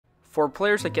For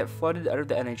players that get flooded out of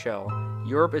the NHL,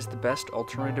 Europe is the best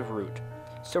alternative route.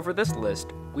 So for this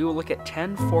list, we will look at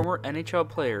 10 former NHL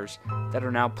players that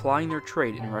are now plying their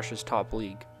trade in Russia's top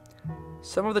league.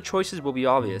 Some of the choices will be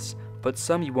obvious, but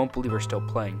some you won't believe are still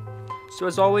playing. So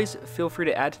as always, feel free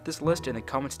to add to this list in the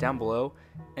comments down below,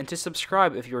 and to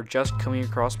subscribe if you are just coming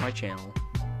across my channel.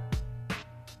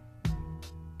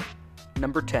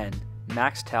 Number 10.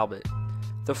 Max Talbot.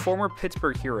 The former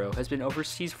Pittsburgh hero has been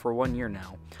overseas for 1 year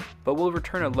now, but will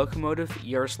return at Lokomotiv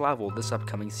Yaroslavl this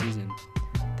upcoming season.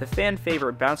 The fan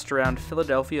favorite bounced around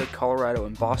Philadelphia, Colorado,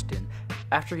 and Boston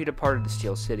after he departed to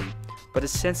Steel City, but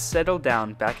has since settled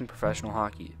down back in professional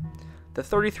hockey. The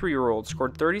 33-year-old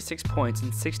scored 36 points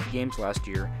in 60 games last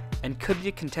year and could be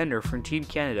a contender for Team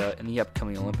Canada in the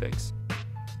upcoming Olympics.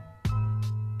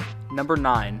 Number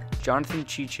 9. Jonathan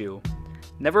Cheechoo.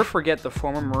 Never forget the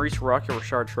former Maurice Rocket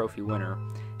Richard Trophy winner.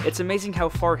 It's amazing how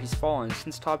far he's fallen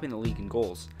since topping the league in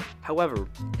goals. However,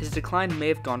 his decline may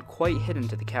have gone quite hidden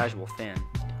to the casual fan.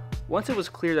 Once it was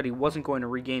clear that he wasn't going to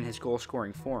regain his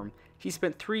goal-scoring form, he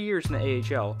spent 3 years in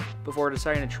the AHL before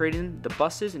deciding to trade in the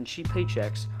buses and cheap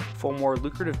paychecks for a more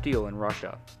lucrative deal in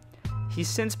Russia. He's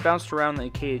since bounced around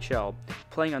the KHL,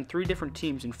 playing on 3 different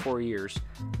teams in 4 years,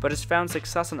 but has found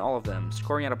success in all of them,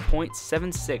 scoring at a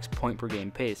 .76 point per game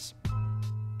pace.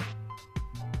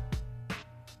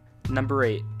 Number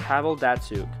 8. Pavel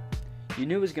Datsyuk. You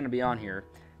knew it was going to be on here.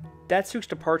 Datsyuk's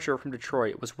departure from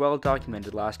Detroit was well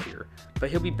documented last year, but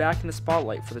he'll be back in the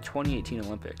spotlight for the 2018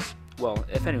 Olympics. Well,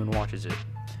 if anyone watches it.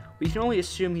 We can only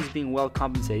assume he's being well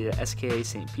compensated at SKA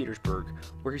St. Petersburg,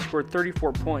 where he scored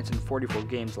 34 points in 44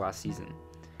 games last season.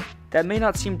 That may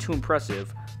not seem too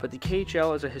impressive, but the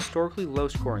KHL is a historically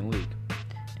low-scoring league.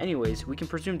 Anyways, we can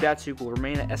presume Datsyuk will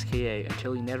remain at SKA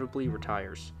until he inevitably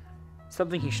retires.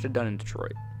 Something he should have done in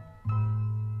Detroit.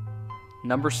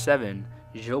 Number 7.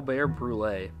 Gilbert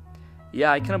Brulé.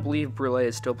 Yeah, I cannot believe Brulé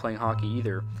is still playing hockey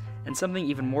either, and something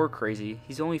even more crazy,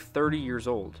 he's only 30 years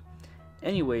old.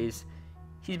 Anyways,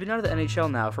 he's been out of the NHL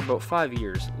now for about 5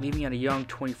 years, leaving at a young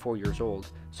 24 years old,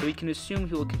 so we can assume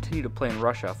he will continue to play in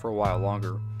Russia for a while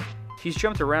longer. He's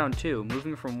jumped around too,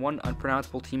 moving from one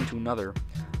unpronounceable team to another,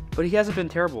 but he hasn't been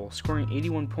terrible, scoring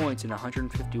 81 points in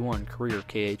 151 career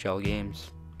KHL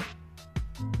games.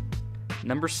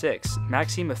 Number 6.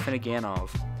 Maxim Afinogenov.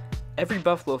 Every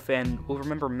Buffalo fan will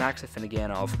remember Max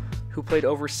Afinogenov, who played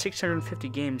over 650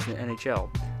 games in the NHL,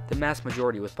 the mass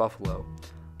majority with Buffalo.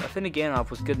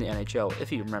 Afinogenov was good in the NHL,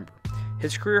 if you remember.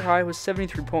 His career high was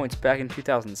 73 points back in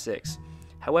 2006.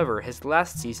 However, his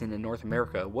last season in North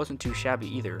America wasn't too shabby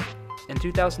either. In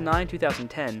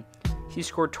 2009-2010, he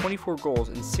scored 24 goals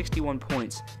and 61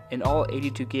 points in all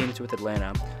 82 games with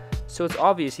Atlanta, so it's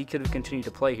obvious he could have continued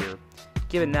to play here.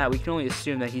 Given that, we can only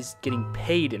assume that he's getting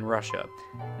paid in Russia.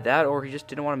 That, or he just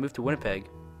didn't want to move to Winnipeg.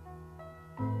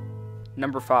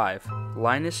 Number 5.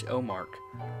 Linus Ullmark.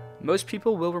 Most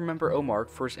people will remember Ullmark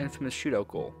for his infamous shootout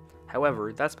goal.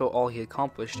 However, that's about all he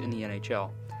accomplished in the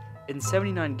NHL. In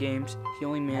 79 games, he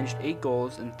only managed 8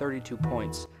 goals and 32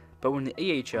 points, but when in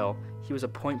the AHL, he was a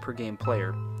point-per-game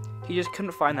player. He just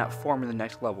couldn't find that form in the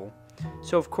next level.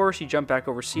 So of course he jumped back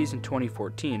overseas in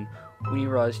 2014 when he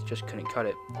realized he just couldn't cut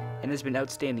it, and has been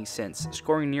outstanding since,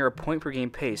 scoring near a point-per-game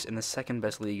pace in the second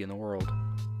best league in the world.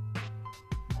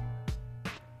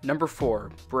 Number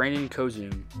 4. Brandon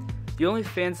Kozun. The only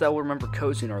fans that will remember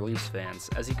Kozun are Leafs fans,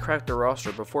 as he cracked the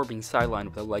roster before being sidelined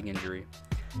with a leg injury.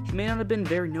 He may not have been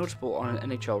very noticeable on an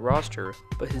NHL roster,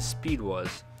 but his speed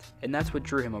was, and that's what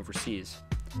drew him overseas.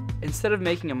 Instead of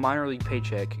making a minor league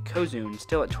paycheck, Kozun,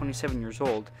 still at 27 years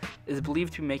old, is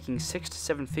believed to be making 6 to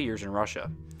 7 figures in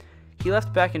Russia. He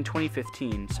left back in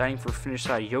 2015, signing for Finnish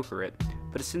side Jokerit,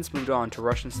 but has since moved on to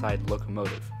Russian side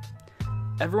Lokomotiv.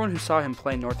 Everyone who saw him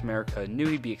play in North America knew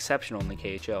he'd be exceptional in the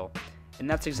KHL, and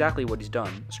that's exactly what he's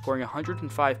done, scoring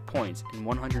 105 points in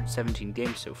 117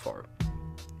 games so far.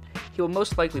 He will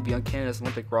most likely be on Canada's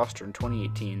Olympic roster in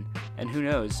 2018, and who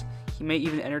knows, he may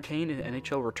even entertain an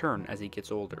NHL return as he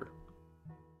gets older.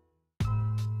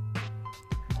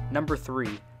 Number 3.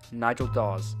 Nigel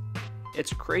Dawes.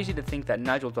 It's crazy to think that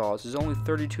Nigel Dawes is only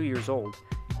 32 years old,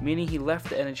 meaning he left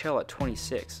the NHL at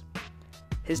 26.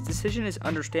 His decision is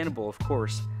understandable, of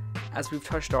course, as we've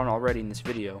touched on already in this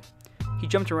video. He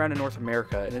jumped around in North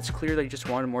America, and it's clear that he just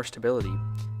wanted more stability,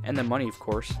 and the money, of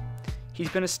course. He's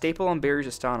been a staple on Barry's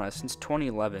Astana since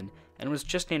 2011, and was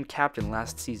just named captain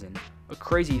last season, a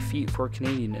crazy feat for a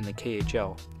Canadian in the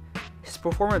KHL. His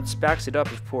performance backs it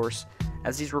up, of course,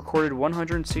 as he's recorded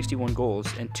 161 goals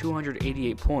and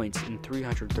 288 points in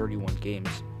 331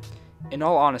 games. In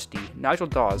all honesty, Nigel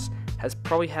Dawes has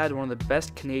probably had one of the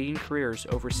best Canadian careers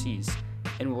overseas,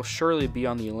 and will surely be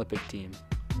on the Olympic team.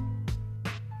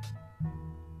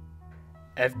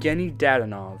 Evgeny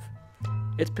Dadonov.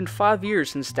 It's been 5 years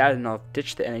since Dadonov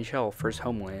ditched the NHL for his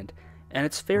homeland, and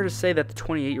it's fair to say that the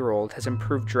 28-year-old has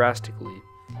improved drastically.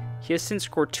 He has since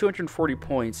scored 240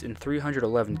 points in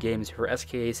 311 games for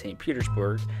SKA St.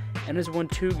 Petersburg and has won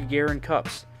 2 Gagarin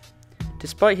Cups.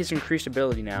 Despite his increased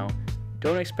ability now,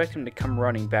 don't expect him to come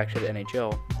running back to the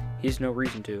NHL. He has no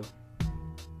reason to.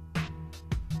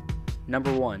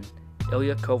 Number 1.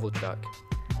 Ilya Kovalchuk.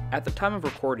 At the time of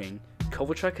recording,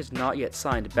 Kovalchuk has not yet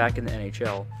signed back in the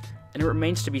NHL, and it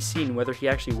remains to be seen whether he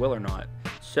actually will or not,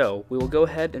 so we will go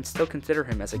ahead and still consider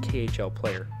him as a KHL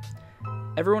player.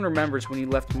 Everyone remembers when he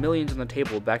left millions on the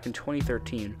table back in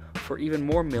 2013 for even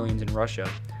more millions in Russia,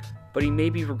 but he may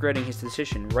be regretting his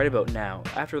decision right about now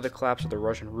after the collapse of the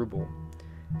Russian ruble.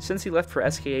 Since he left for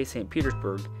SKA St.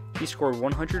 Petersburg, he scored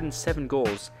 107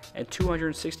 goals and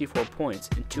 264 points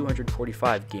in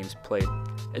 245 games played,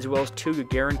 as well as 2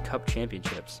 Gagarin Cup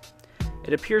championships.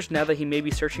 It appears now that he may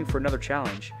be searching for another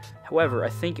challenge. However, I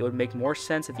think it would make more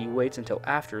sense if he waits until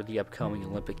after the upcoming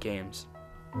Olympic Games.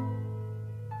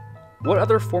 What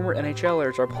other former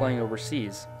NHLers are playing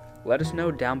overseas? Let us know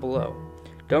down below.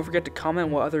 Don't forget to comment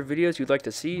what other videos you'd like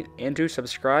to see and to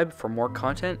subscribe for more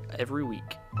content every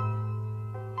week.